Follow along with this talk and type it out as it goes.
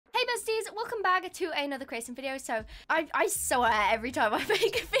welcome back to another creative video. So I swear every time I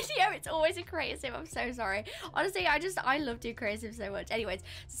make a video it's always a creative. I'm so sorry. Honestly, I love doing creative so much. Anyways,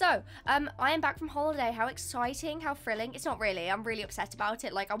 so I am back from holiday. How exciting, how thrilling. It's not really, I'm really upset about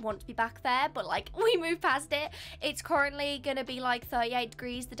it. Like, I want to be back there, but like we moved past it. It's currently gonna be like 38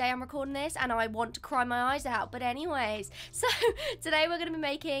 degrees the day I'm recording this, and I want to cry my eyes out. But anyways, so today we're gonna be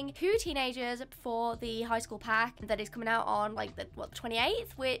making 2 teenagers for the high school pack that is coming out on like the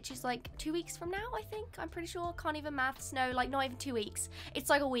 28th, which is like 2 weeks from now, I think. I'm pretty sure. Can't even maths. No, like not even 2 weeks. It's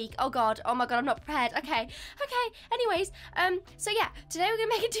like a week. Oh god. Oh my god, I'm not prepared. Okay. Anyways, so yeah, today we're gonna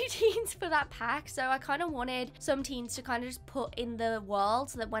make it 2 teens for that pack. So I kind of wanted some teens to kind of just put in the world,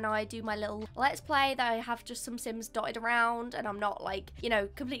 so that when I do my little let's play, that I have just some sims dotted around and I'm not like, you know,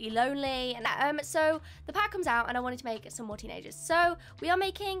 completely lonely. And so the pack comes out and I wanted to make some more teenagers. So we are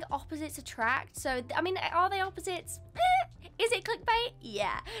making opposites attract. So I mean, are they opposites? Is it clickbait?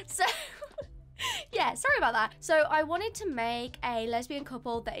 Yeah. So yeah, sorry about that. So I wanted to make a lesbian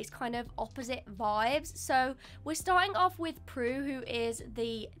couple that is kind of opposite vibes. So we're starting off with Prue, who is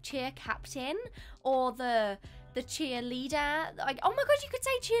the cheer captain, or the cheerleader. Like, oh my god, you could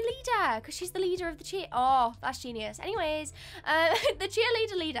say cheerleader because she's the leader of the cheer. Oh, that's genius. Anyways, the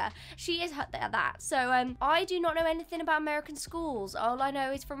cheerleader leader, she is that. So I do not know anything about American schools. All I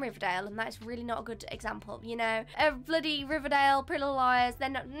know is from Riverdale, and that's really not a good example, you know. Bloody Riverdale, Pretty Little Liars, they're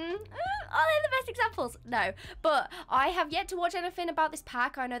not, are they the best examples? No, but I have yet to watch anything about this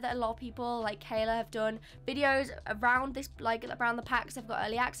pack. I know that a lot of people like Kayla have done videos around this, like around the packs. They've got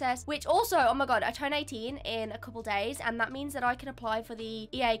early access, which also, oh my god, I turn 18 in a couple days, and that means that I can apply for the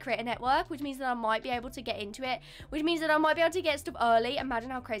EA Creator Network, which means that I might be able to get into it, which means that I might be able to get stuff early. Imagine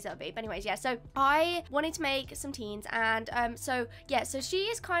how crazy that would be. But anyways, yeah, so I wanted to make some teens, and so yeah, so she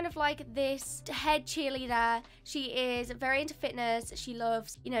is kind of like this head cheerleader. She is very into fitness. She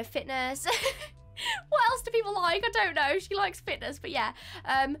loves, you know, fitness. What else do people like? I don't know. She likes fitness, but yeah.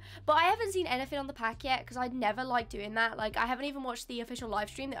 But I haven't seen anything on the pack yet because I'd never like doing that. Like, I haven't even watched the official live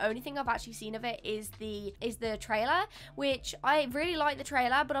stream. The only thing I've actually seen of it is the trailer, which I really like the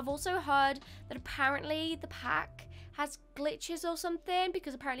trailer, but I've also heard that apparently the pack has glitches or something,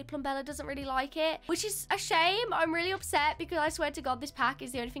 because apparently Plumbella doesn't really like it, which is a shame. I'm really upset because I swear to god this pack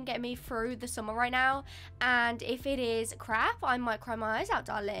is the only thing getting me through the summer right now, and if it is crap, I might cry my eyes out,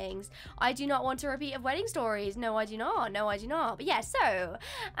 darlings. I do not want a repeat of wedding stories. No, I do not. No, I do not. But yeah, so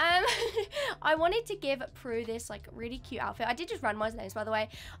I wanted to give Prue this like really cute outfit. I did just randomize names, by the way.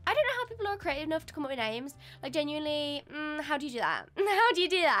 I don't know how people are creative enough to come up with names. Like, genuinely, how do you do that? How do you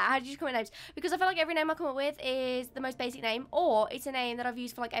do that? How do you come up with names? Because I feel like every name I come up with is the most basic name, or it's a name that I've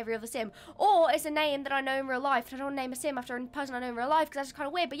used for like every other sim, or it's a name that I know in real life. I don't want to name a sim after a person I know in real life because that's just kind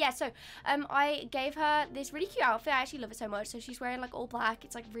of weird. But yeah, so I gave her this really cute outfit. I actually love it so much. So she's wearing like all black.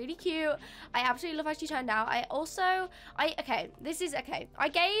 It's like really cute. I absolutely love how she turned out. I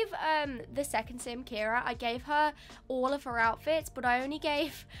gave the second sim, Kiara, I gave her all of her outfits, but I only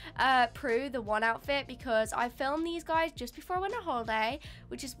gave Prue the one outfit because I filmed these guys just before I went on holiday,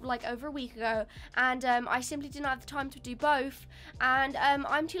 which is like over a week ago, and I simply didn't have the time to do both, and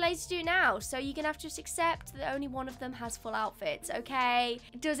I'm too lazy to do it now, so you're gonna have to just accept that only one of them has full outfits, okay?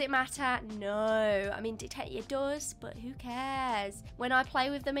 Does it matter? No. I mean, it does, but who cares? When I play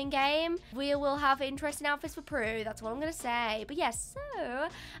with them in game, we will have interesting outfits for Prue. That's what I'm gonna say. But yes, yeah,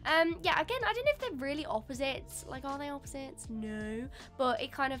 so yeah, again, I don't know if they're really opposites. Like, are they opposites? No, but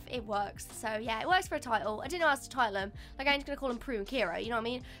it works. So yeah, it works for a title. I didn't know how else to title them. Like, I'm just gonna call them Prue and Kiara, you know what I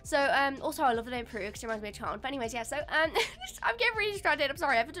mean? So also I love the name Prue because it reminds me of a child. But anyways, yeah, so I'm getting really distracted. I'm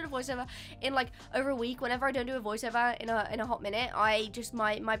sorry, I haven't done a voiceover in like over a week. Whenever I don't do a voiceover in a hot minute, I just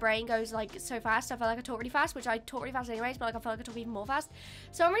my brain goes like so fast. I feel like I talk really fast, which I talk really fast anyways, but like I feel like I talk even more fast.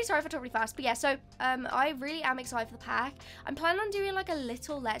 So I'm really sorry if I talk really fast. But yeah, so I really am excited for the pack. I'm planning on doing like a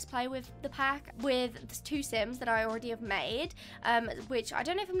little let's play with the pack with the 2 sims that I already have made, which I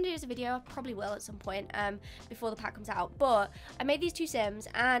don't know if I'm gonna do as a video. I probably will at some point before the pack comes out. But I made these 2 sims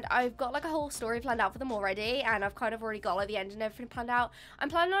and I've got like a whole story planned out for them already, and I've kind of already got like the end and everything planned out. I'm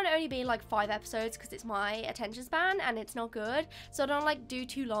planning on it only being like 5 episodes because it's my attention span and it's not good, so I don't like do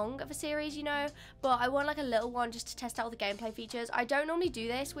too long of a series, you know, but I want like a little one just to test out all the gameplay features. I don't normally do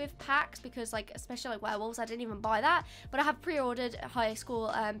this with packs because like, especially like werewolves, I didn't even buy that, but I have pre-ordered high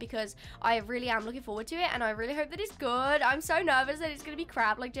school because I really am looking forward to it, and I really hope that it's good. I'm so nervous that it's gonna be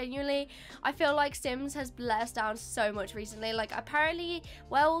crap. Like, genuinely, I feel like Sims has let us down so much recently. Like, apparently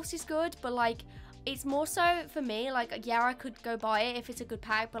werewolves is good, but like it's more so for me, like, yeah, I could go buy it if it's a good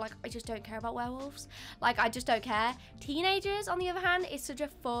pack, but like I just don't care about werewolves. Like, I just don't care. Teenagers, on the other hand, is such a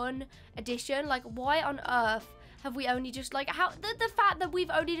fun addition. Like, why on earth have we only just, like, how, the fact that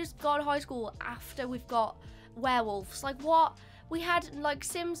we've only just gone high school after we've got werewolves. Like, what? We had, like,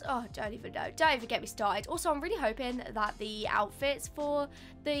 Sims. Oh, don't even know. Don't even get me started. Also, I'm really hoping that the outfits for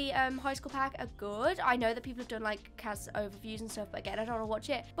the high school pack are good. I know that people have done, like, cast overviews and stuff, but again, I don't want to watch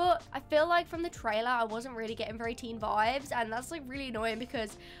it. But I feel like from the trailer, I wasn't really getting very teen vibes, and that's, like, really annoying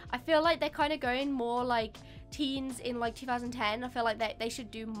because I feel like they're kind of going more, like, teens in like 2010. I feel like they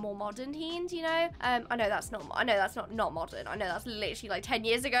should do more modern teens, you know. I know that's not modern. I know that's literally like 10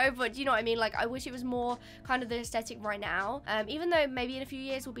 years ago, but you know what I mean? Like, I wish it was more kind of the aesthetic right now. Even though maybe in a few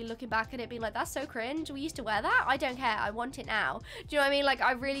years we'll be looking back at it being like, that's so cringe, we used to wear that. I don't care, I want it now. Do you know what I mean? Like,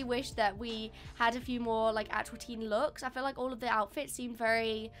 I really wish that we had a few more like actual teen looks. I feel like all of the outfits seemed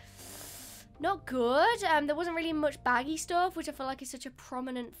very not good. There wasn't really much baggy stuff, which I feel like is such a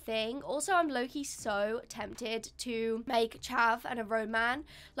prominent thing. Also, I'm low-key so tempted to make Chav and a roadman.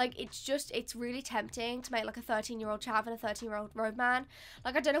 Like, it's really tempting to make like a 13-year-old Chav and a 13-year-old roadman.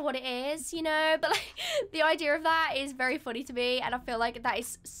 Like, I don't know what it is, you know, but like the idea of that is very funny to me, and I feel like that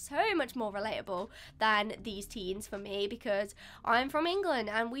is so much more relatable than these teens for me, because I'm from England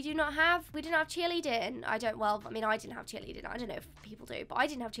and we didn't have cheerleading. I didn't have cheerleading. I don't know if people do, but I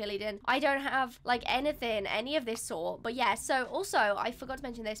didn't have cheerleading. I don't have like any of this sort. But yeah, so also I forgot to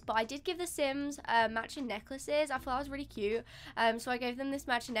mention this, but I did give the Sims matching necklaces. I thought that was really cute. So I gave them this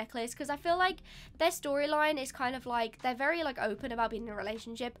matching necklace because I feel like their storyline is kind of like, they're very like open about being in a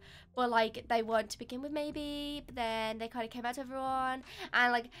relationship, but like they weren't to begin with maybe, but then they kind of came out to everyone,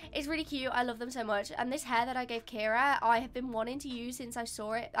 and like it's really cute. I love them so much. And this hair that I gave Kiara, I have been wanting to use since I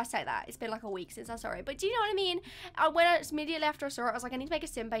saw it. I say that it's been like a week since I saw it, but do you know what I mean? Immediately after I saw it, I was like, I need to make a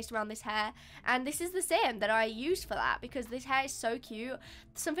sim based around this hair, and this is the sim that I used for that because this hair is so cute.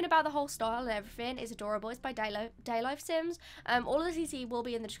 Something about the whole style and everything is adorable. It's by Daylife Sims. All of the CC will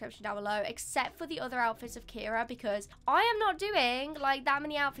be in the description down below, except for the other outfits of Kiara, because I am not doing like that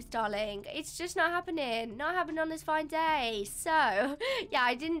many outfits, darling. It's just not happening. Not happening on this fine day. So yeah,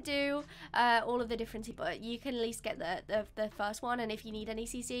 I didn't do all of the different, but you can at least get the first one, and if you need any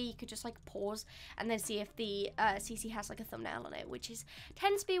CC, you could just like pause and then see if the CC has like a thumbnail on it, which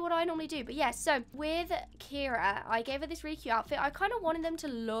tends to be what I normally do. But yeah, so with Kiara, I gave her this really cute outfit. I kind of wanted them to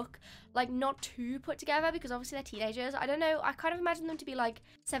look like not too put together because obviously they're teenagers. I don't know, I kind of imagine them to be like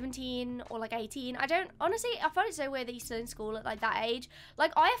 17 or like 18. I find it so weird that you're still in school at like that age.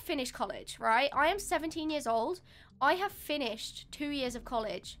 Like, I have finished college, right? I am 17 years old. I have finished 2 years of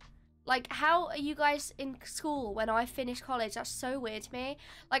college. Like, how are you guys in school when I finished college? That's so weird to me.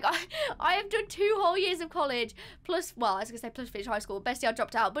 Like, I have done 2 whole years of college, plus, well, I was gonna say plus finish high school. Bestie, I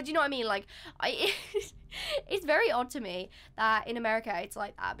dropped out, but you know what I mean? Like, it's very odd to me that in America it's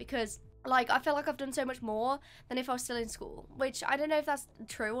like that, because like, I feel like I've done so much more than if I was still in school, which I don't know if that's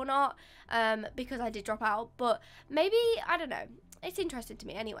true or not, because I did drop out, but maybe, I don't know. It's interesting to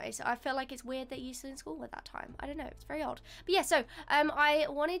me anyway, so I feel like it's weird that you're still in school at that time. I don't know, it's very odd. But yeah, so I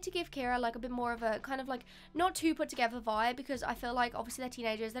wanted to give Kiara like a bit more of a kind of like not too put together vibe, because I feel like obviously they're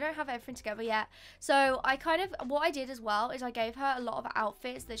teenagers, they don't have everything together yet. So I kind of, what I did as well is I gave her a lot of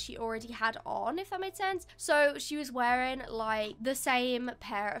outfits that she already had on, if that made sense. So she was wearing like the same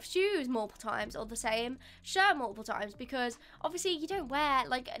pair of shoes multiple times, or the same shirt multiple times, because obviously you don't wear,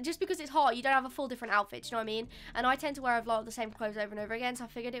 like, just because it's hot, you don't have a full different outfit, you know what I mean? And I tend to wear a lot of the same clothes over and over again, so I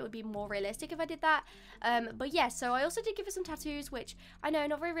figured it would be more realistic if I did that. But yeah, so I also did give her some tattoos, which I know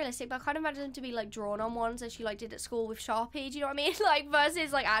not very realistic, but I kind of imagine them to be like drawn on ones as she like did at school with Sharpie, do you know what I mean? Like,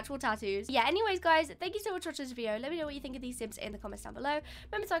 versus like actual tattoos. Yeah, anyways guys, thank you so much for watching this video. Let me know what you think of these Sims in the comments down below.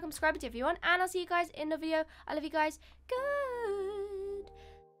 Remember to like and subscribe if you want, and I'll see you guys in the video. I love you guys. Good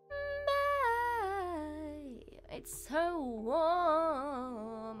bye. It's so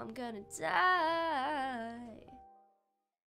warm, I'm gonna die.